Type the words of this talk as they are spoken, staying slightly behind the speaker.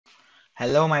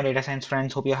Hello, my data science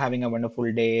friends. Hope you're having a wonderful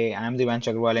day. I'm Divan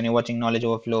Chagrawal and you're watching Knowledge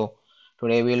Overflow.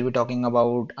 Today, we'll be talking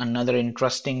about another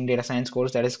interesting data science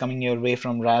course that is coming your way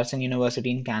from Ryerson University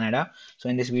in Canada. So,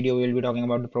 in this video, we'll be talking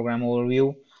about the program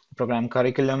overview, the program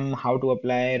curriculum, how to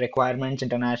apply, requirements,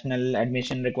 international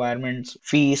admission requirements,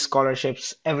 fees,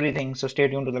 scholarships, everything. So, stay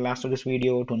tuned to the last of this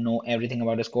video to know everything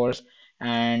about this course.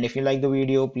 And if you like the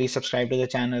video, please subscribe to the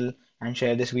channel and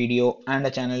share this video and the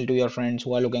channel to your friends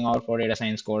who are looking out for data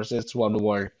science courses throughout the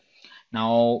world.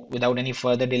 Now, without any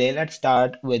further delay, let's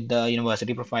start with the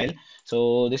university profile.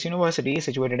 So, this university is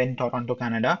situated in Toronto,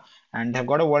 Canada, and they've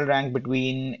got a world rank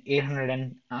between 800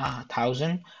 and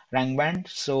 1000 rank band.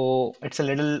 So, it's a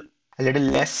little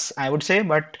less, I would say,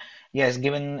 but yes,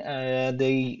 given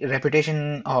the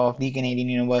reputation of the Canadian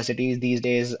universities these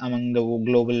days among the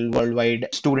global worldwide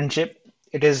studentship,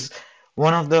 it is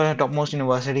one of the topmost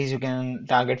universities you can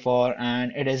target for,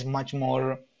 and it is much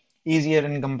more easier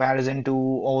in comparison to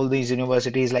all these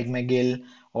universities like McGill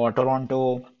or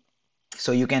Toronto.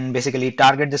 So you can basically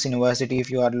target this university if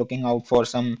you are looking out for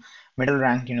some middle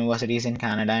ranked universities in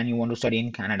Canada and you want to study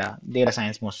in Canada, data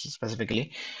science most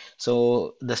specifically.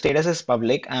 So the status is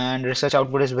public and research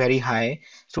output is very high.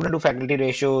 Student to faculty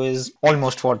ratio is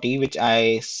almost 40, which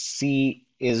I see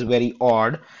is very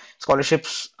odd.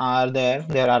 Scholarships are there.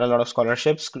 There are a lot of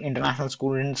scholarships. International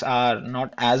students are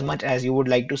not as much as you would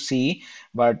like to see,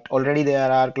 but already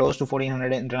there are close to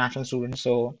 1,400 international students.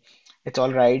 So it's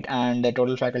all right. And the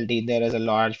total faculty, there is a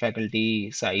large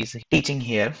faculty size teaching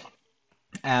here.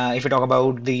 If you talk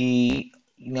about the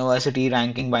university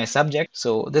ranking by subject,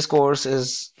 so this course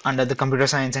is under the Computer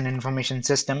Science and Information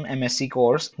System MSc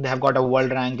course. They have got a world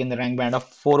rank in the rank band of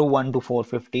 401 to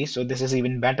 450. So this is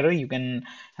even better. You can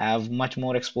have much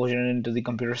more exposure into the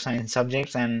computer science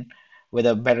subjects and with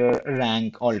a better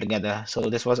rank altogether. So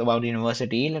this was about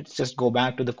university. Let's just go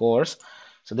back to the course.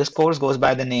 So this course goes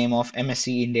by the name of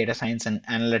MSc in Data Science and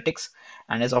Analytics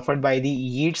and is offered by the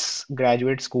Yeats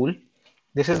Graduate School.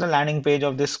 This is the landing page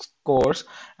of this course,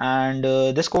 and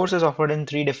this course is offered in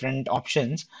three different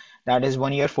options. That is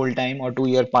 1 year full time or 2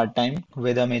 year part time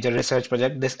with a major research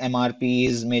project. This MRP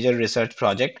is major research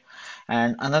project,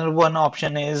 and another one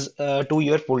option is 2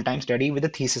 year full time study with a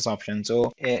thesis option.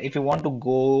 So if you want to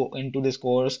go into this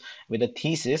course with a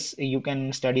thesis, you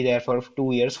can study there for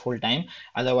 2 years full time.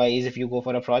 Otherwise, if you go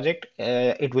for a project,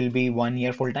 it will be 1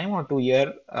 year full time or 2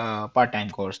 year part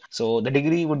time course. So the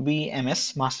degree would be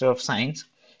MS, Master of Science,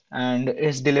 and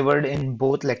is delivered in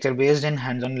both lecture-based and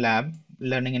hands-on lab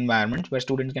learning environments where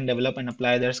students can develop and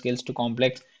apply their skills to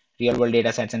complex real-world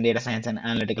data sets and data science and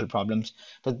analytical problems.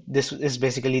 So this is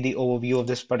basically the overview of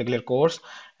this particular course,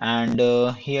 and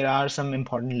here are some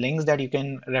important links that you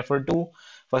can refer to.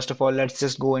 First of all, let's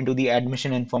just go into the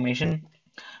admission information.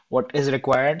 What is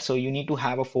required? So you need to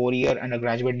have a 4 year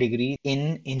undergraduate degree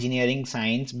in engineering,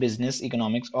 science, business,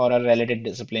 economics, or a related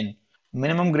discipline.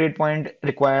 Minimum grade point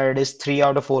required is 3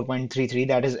 out of 4.33.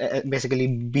 That is basically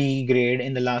B grade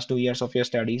in the last 2 years of your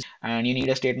studies. And you need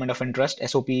a statement of interest,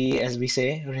 SOP, as we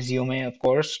say, resume, of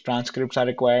course. Transcripts are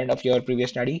required of your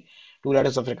previous study. Two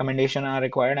letters of recommendation are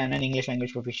required, and an English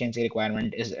language proficiency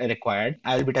requirement is required.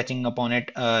 I will be touching upon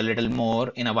it a little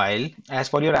more in a while. As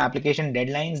for your application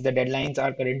deadlines, the deadlines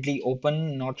are currently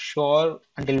open. Not sure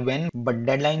until when, but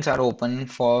deadlines are open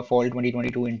for fall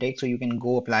 2022 intake, so you can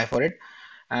go apply for it.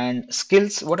 And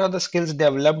skills, what are the skills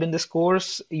developed in this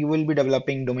course? You will be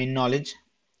developing domain knowledge.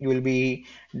 You will be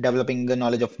developing the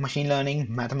knowledge of machine learning,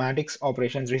 mathematics,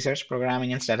 operations research,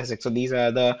 programming, and statistics. So these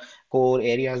are the core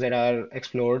areas that are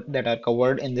explored, that are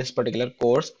covered in this particular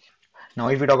course. Now,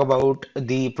 if we talk about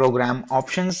the program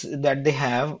options that they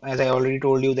have, as I already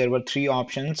told you, there were three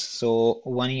options. So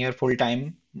 1 year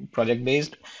full-time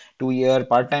project-based, 2 year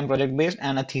part-time project-based,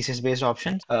 and a thesis-based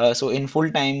option. So in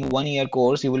full-time 1 year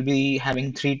course, you will be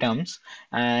having three terms,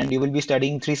 and you will be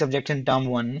studying three subjects in term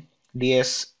one,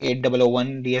 DS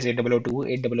 8001, DS 8002,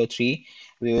 8003.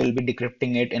 We will be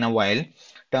decrypting it in a while.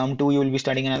 Term two, you will be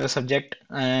studying another subject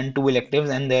and two electives,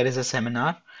 and there is a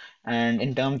seminar. And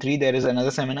in term three, there is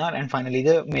another seminar, and finally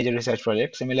the major research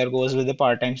project. Similar goes with the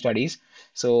part-time studies.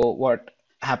 So what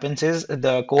happens is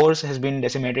the course has been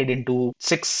decimated into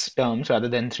 6 terms rather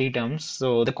than 3 terms.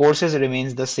 So the courses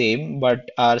remains the same,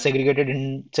 but are segregated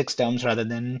in 6 terms rather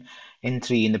than in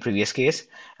three in the previous case.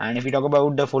 And if we talk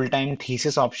about the full-time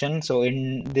thesis option, so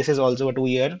in this is also a 2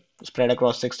 year spread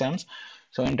across 6 terms.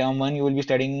 So in term one, you will be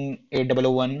studying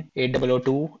 8001,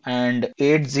 8002, and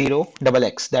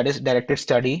 80XX. That is directed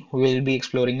study. We will be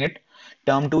exploring it.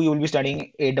 Term two, you will be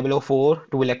studying 8004,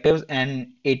 two electives,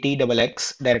 and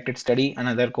 80XX directed study,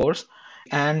 another course.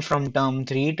 And from term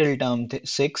 3 till term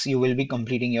 6 you will be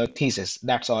completing your thesis.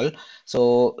 That's all.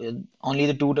 So only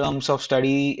the 2 terms of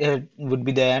study would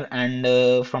be there,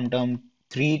 and from term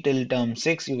 3 till term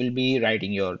 6 you will be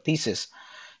writing your thesis.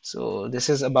 So this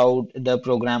is about the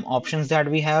program options that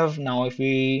we have. Now if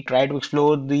we try to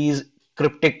explore these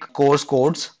cryptic course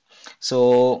codes,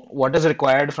 so what is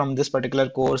required from this particular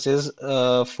course is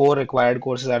 4 required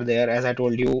courses are there, as I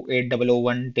told you,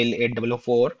 8001 till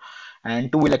 8004,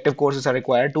 and 2 elective courses are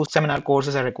required, 2 seminar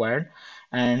courses are required,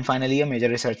 and finally a major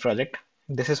research project.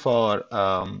 This is for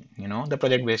the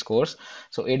project-based course.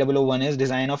 So 8001 is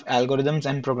design of algorithms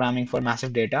and programming for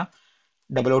massive data.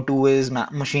 002 is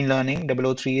machine learning,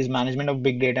 003 is management of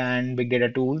big data and big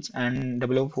data tools, and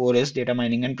 004 is data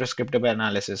mining and prescriptive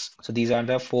analysis. So these are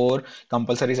the 4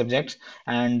 compulsory subjects,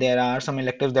 and there are some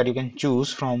electives that you can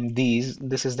choose from these.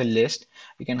 This is the list.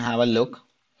 You can have a look.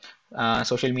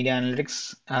 Social media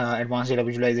analytics, advanced data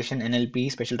visualization, NLP,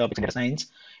 special topics in data science,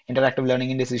 interactive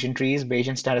learning in decision trees,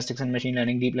 Bayesian statistics and machine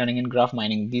learning, deep learning and graph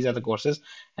mining. These are the courses.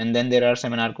 And then there are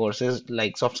seminar courses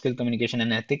like soft skill communication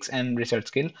and ethics and research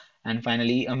skill. And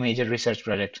finally, a major research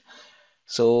project.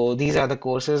 So these are the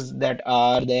courses that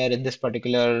are there in this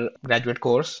particular graduate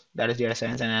course, that is Data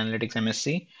Science and Analytics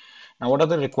MSc. Now, what are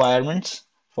the requirements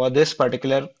for this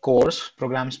particular course,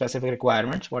 program specific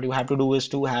requirements? What you have to do is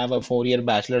to have a 4-year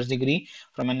bachelor's degree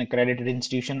from an accredited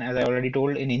institution, as I already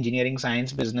told, in engineering,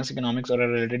 science, business, economics, or a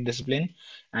related discipline.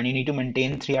 And you need to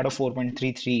maintain 3 out of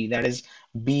 4.33, that is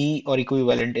B or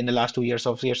equivalent in the last 2 years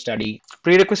of your study.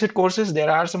 Prerequisite courses, there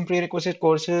are some prerequisite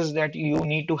courses that you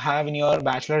need to have in your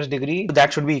bachelor's degree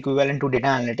that should be equivalent to data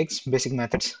analytics, basic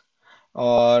methods,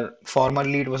 or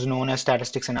formerly it was known as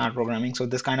statistics and R programming. So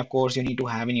this kind of course you need to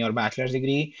have in your bachelor's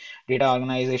degree, data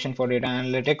organization for data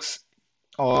analytics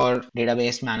or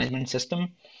database management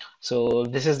system. So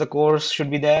this is the course should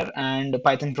be there, and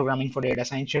Python programming for data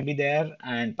science should be there,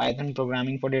 and Python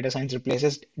programming for data science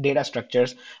replaces data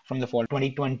structures from the fall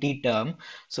 2020 term.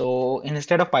 So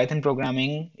instead of Python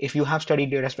programming, if you have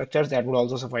studied data structures, that would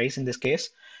also suffice in this case.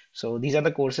 So these are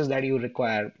the courses that you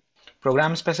require.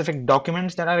 Program specific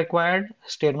documents that are required,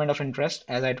 statement of interest,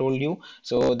 as I told you.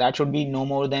 So that should be no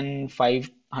more than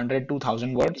 500 to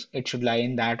 1000 words. It should lie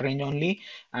in that range only.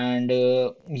 And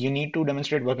you need to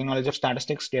demonstrate working knowledge of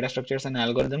statistics, data structures, and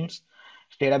algorithms,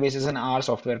 databases, and R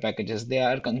software packages. They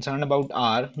are concerned about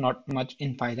R, not much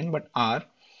in Python, but R.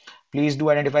 Please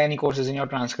do identify any courses in your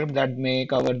transcript that may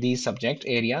cover these subject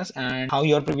areas, and how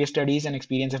your previous studies and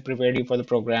experience have prepared you for the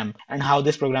program, and how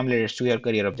this program relates to your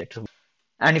career objectives.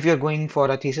 And if you're going for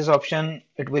a thesis option,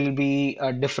 it will be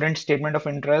a different statement of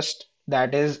interest.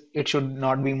 That is, it should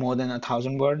not be more than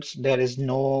 1,000 words. There is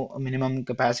no minimum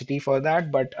capacity for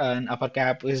that, but an upper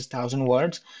cap is 1,000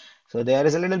 words. So there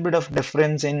is a little bit of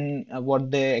difference in what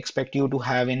they expect you to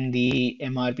have in the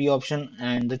MRP option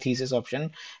and the thesis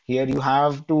option. Here you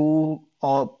have to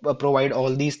provide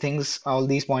all these things, all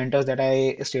these pointers that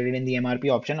I stated in the MRP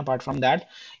option. Apart from that,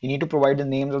 you need to provide the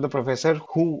names of the professor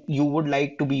who you would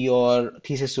like to be your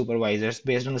thesis supervisors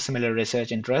based on the similar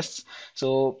research interests.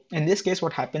 So in this case,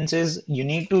 what happens is you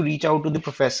need to reach out to the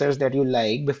professors that you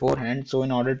like beforehand. So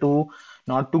in order to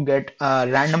not to get a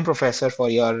random professor for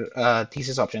your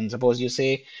thesis option. Suppose you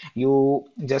say you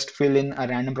just fill in a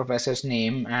random professor's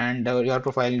name, and your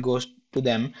profile goes to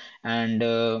them,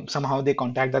 and somehow they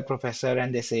contact that professor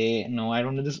and they say, no, I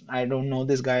don't know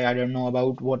this guy, I don't know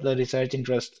about what the research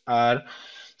interests are.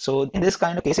 So in this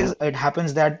kind of cases, it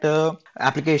happens that the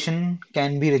application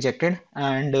can be rejected,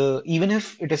 and even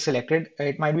if it is selected,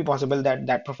 it might be possible that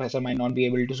that professor might not be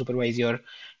able to supervise your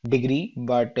degree,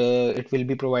 but it will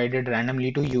be provided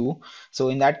randomly to you. So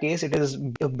in that case, it is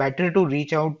better to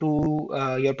reach out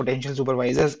to your potential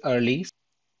supervisors early.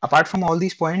 Apart from all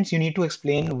these points, you need to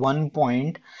explain one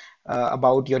point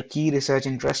about your key research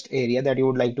interest area that you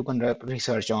would like to conduct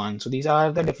research on. So these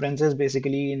are the differences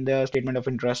basically in the statement of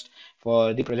interest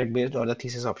for the project based or the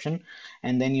thesis option.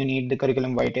 And then you need the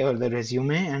curriculum vitae or the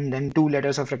resume, and then 2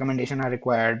 letters of recommendation are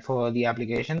required for the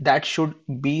application. That should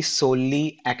be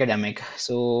solely academic.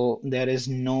 So there is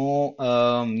no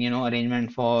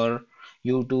arrangement for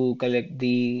you to collect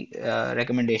the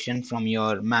recommendation from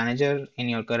your manager in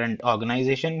your current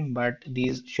organization, but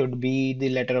these should be the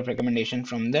letter of recommendation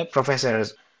from the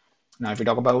professors. Now, if we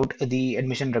talk about the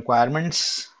admission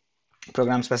requirements,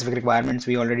 program specific requirements,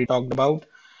 we already talked about.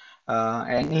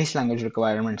 English language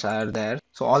requirements are there.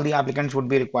 So all the applicants would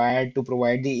be required to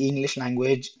provide the English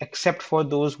language, except for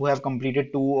those who have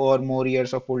completed 2 or more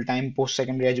years of full-time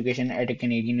post-secondary education at a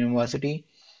Canadian university,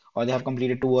 or they have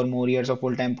completed 2 or more years of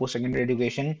full-time post-secondary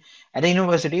education at a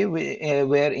university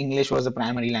where English was the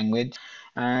primary language.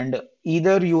 and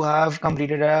either you have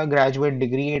completed a graduate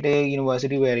degree at a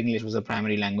university where English was a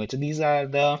primary language. So these are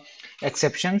the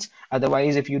exceptions.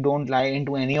 Otherwise, if you don't lie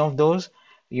into any of those,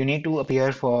 you need to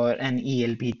appear for an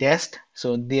ELP test.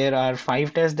 So there are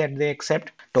five tests that they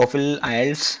accept: TOEFL,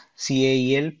 IELTS,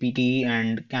 CAEL, PTE,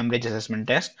 and Cambridge Assessment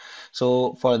Test.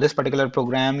 So for this particular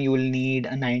program, you will need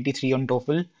a 93 on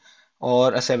TOEFL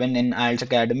or a 7 in IELTS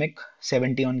Academic,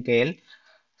 70 on KL,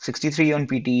 63 on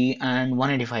PTE, and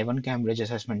 185 on Cambridge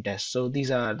Assessment Test. So these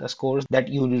are the scores that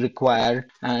you will require.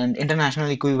 And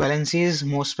international equivalencies,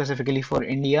 most specifically for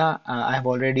India, I have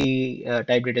already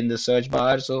typed it in the search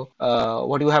bar. So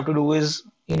what you have to do is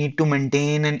you need to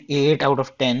maintain an 8 out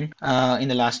of 10 in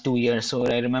the last 2 years. So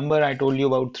I remember I told you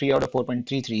about 3 out of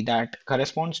 4.33. That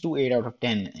corresponds to 8 out of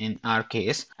 10 in our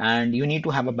case. And you need to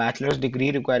have a bachelor's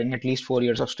degree requiring at least 4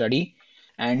 years of study.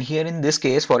 And here in this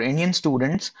case, for Indian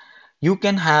students, you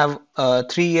can have a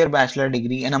 3 year bachelor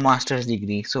degree and a master's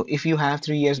degree. So if you have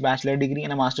 3 years bachelor degree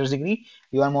and a master's degree,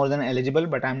 you are more than eligible.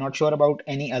 But I'm not sure about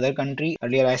any other country.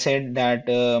 Earlier I said that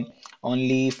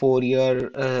only 4 year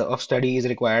of study is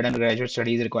required and graduate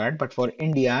study is required. But for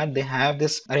India, they have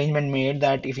this arrangement made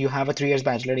that if you have a 3 years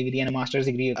bachelor degree and a master's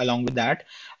degree along with that,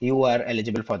 you are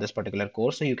eligible for this particular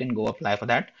course. So you can go apply for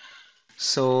that.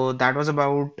 So that was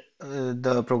about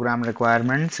the program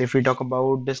requirements. If we talk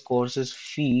about this course's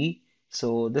fee,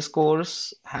 so this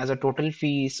course has a total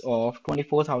fees of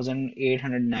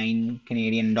 24,809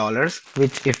 Canadian dollars,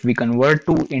 which if we convert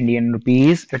to Indian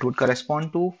rupees, it would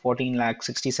correspond to 14 lakh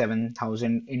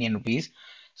 67,000 Indian rupees.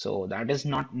 So that is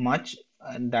not much,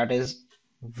 and that is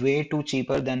way too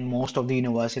cheaper than most of the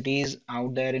universities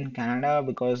out there in Canada,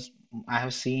 because I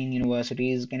have seen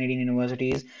universities, Canadian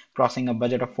universities, crossing a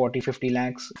budget of 40, 50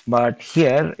 lakhs. But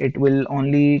here it will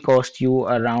only cost you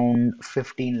around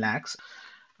 15 lakhs.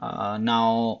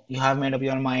 Now you have made up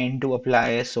your mind to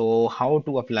apply. So how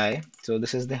to apply? So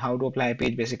this is the how to apply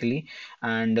page basically.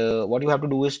 And what you have to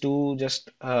do is to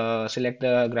just select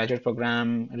the graduate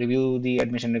program, review the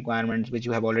admission requirements, which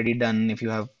you have already done if you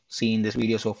have seen this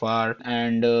video so far.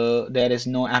 And there is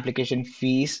no application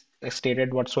fees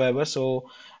stated whatsoever. So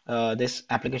this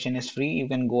application is free. You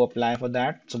can go apply for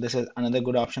that. So this is another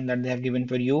good option that they have given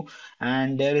for you.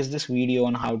 And there is this video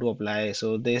on how to apply.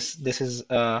 So this is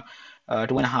a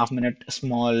 2.5 minute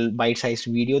small bite-sized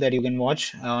video that you can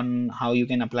watch on how you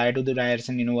can apply to the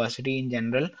Ryerson University in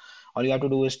general. All you have to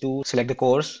do is to select the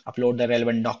course, upload the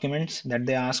relevant documents that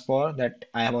they ask for, that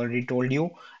I have already told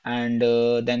you, and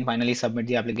then finally submit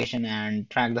the application and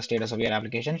track the status of your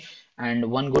application.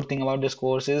 And one good thing about this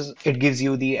course is it gives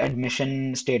you the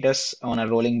admission status on a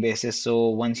rolling basis. So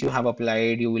once you have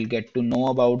applied, you will get to know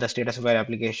about the status of your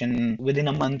application within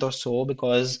a month or so,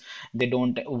 because they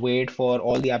don't wait for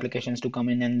all the applications to come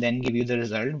in and then give you the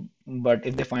result. But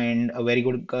if they find a very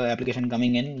good application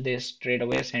coming in, they straight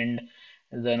away send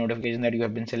the notification that you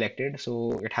have been selected.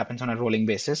 So it happens on a rolling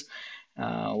basis.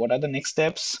 What are the next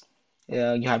steps?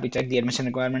 You have to check the admission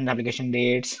requirement, application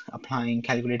dates, applying,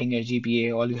 calculating your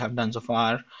GPA, all you have done so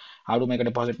far, how to make a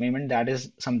deposit payment. That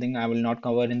is something I will not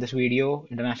cover in this video.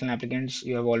 International applicants,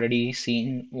 you have already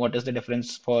seen what is the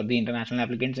difference for the international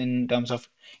applicants in terms of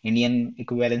Indian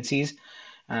equivalencies.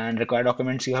 And required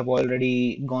documents you have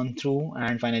already gone through.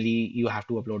 And finally, you have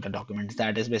to upload the documents.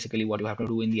 That is basically what you have to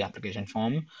do in the application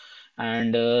form.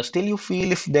 And still you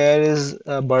feel if there is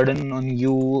a burden on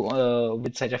you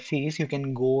with such a fees, you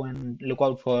can go and look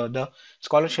out for the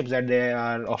scholarships that they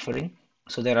are offering.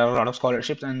 So there are a lot of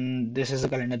scholarships, and this is the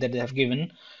calendar that they have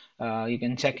given. You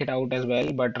can check it out as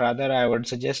well, but rather I would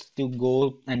suggest to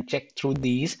go and check through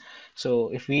these. So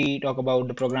if we talk about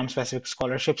the program specific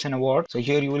scholarships and awards, so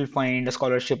here you will find a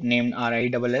scholarship named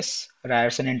RISS,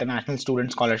 Ryerson International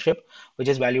Student Scholarship, which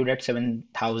is valued at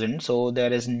 7,000. So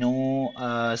there is no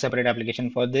separate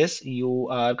application for this. You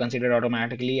are considered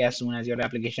automatically as soon as your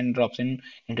application drops in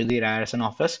into the Ryerson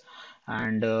office.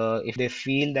 And if they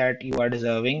feel that you are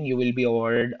deserving, you will be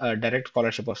awarded a direct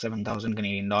scholarship of 7,000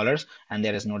 Canadian dollars. And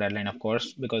there is no deadline, of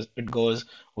course, because it goes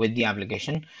with the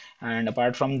application. And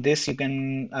apart from this, you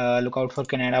can look out for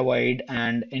Canada-wide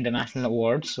and international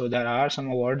awards. So there are some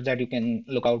awards that you can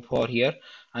look out for here.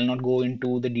 I'll not go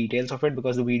into the details of it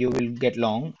because the video will get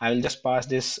long. I will just pass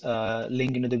this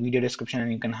link into the video description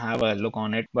and you can have a look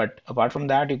on it. But apart from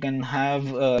that, you can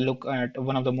have a look at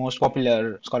one of the most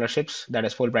popular scholarships, that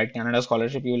is Fulbright Canada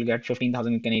Scholarship. You will get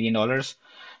 15,000 Canadian dollars.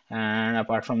 And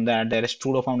apart from that, there is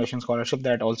Trudeau Foundation Scholarship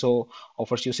that also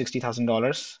offers you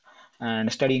 $60,000.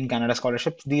 and study in Canada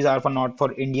scholarships. These are for not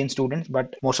for Indian students,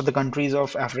 but most of the countries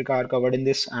of Africa are covered in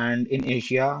this, and in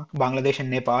Asia, Bangladesh and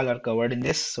Nepal are covered in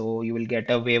this. So you will get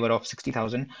a waiver of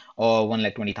 60,000 or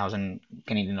 1,20,000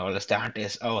 Canadian dollars. That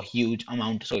is a huge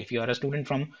amount. So if you are a student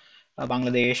from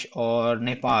Bangladesh or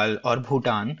Nepal or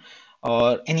Bhutan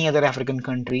or any other African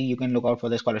country, you can look out for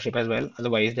the scholarship as well.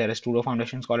 Otherwise, there is Trudeau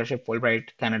Foundation Scholarship, Fulbright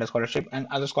Canada Scholarship, and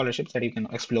other scholarships that you can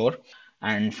explore.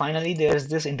 And finally, there's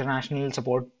this international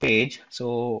support page.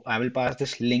 So I will pass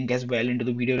this link as well into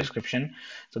the video description.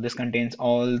 So this contains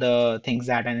all the things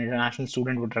that an international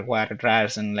student would require at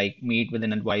Ryerson, like meet with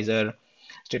an advisor,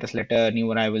 status letter,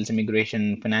 new arrivals,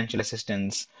 immigration, financial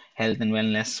assistance, health and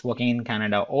wellness, working in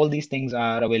Canada. All these things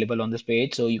are available on this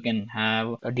page, so you can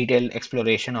have a detailed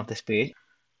exploration of this page.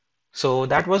 So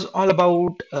that was all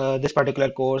about this particular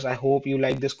course. I hope you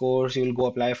like this course. You will go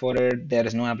apply for it. There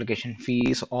is no application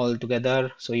fees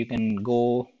altogether, so you can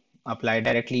go apply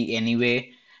directly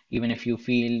anyway. Even if you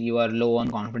feel you are low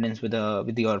on confidence with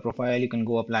your profile, you can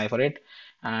go apply for it.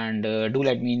 And do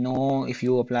let me know if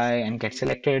you apply and get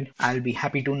selected. I'll be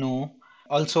happy to know.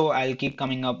 Also, I'll keep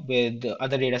coming up with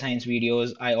other data science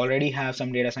videos. I already have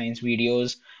some data science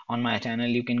videos on my channel.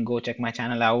 You can go check my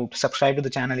channel out. Subscribe to the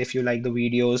channel if you like the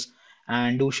videos,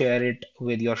 and do share it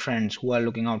with your friends who are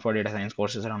looking out for data science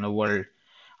courses around the world.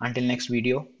 Until next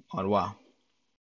video, au revoir.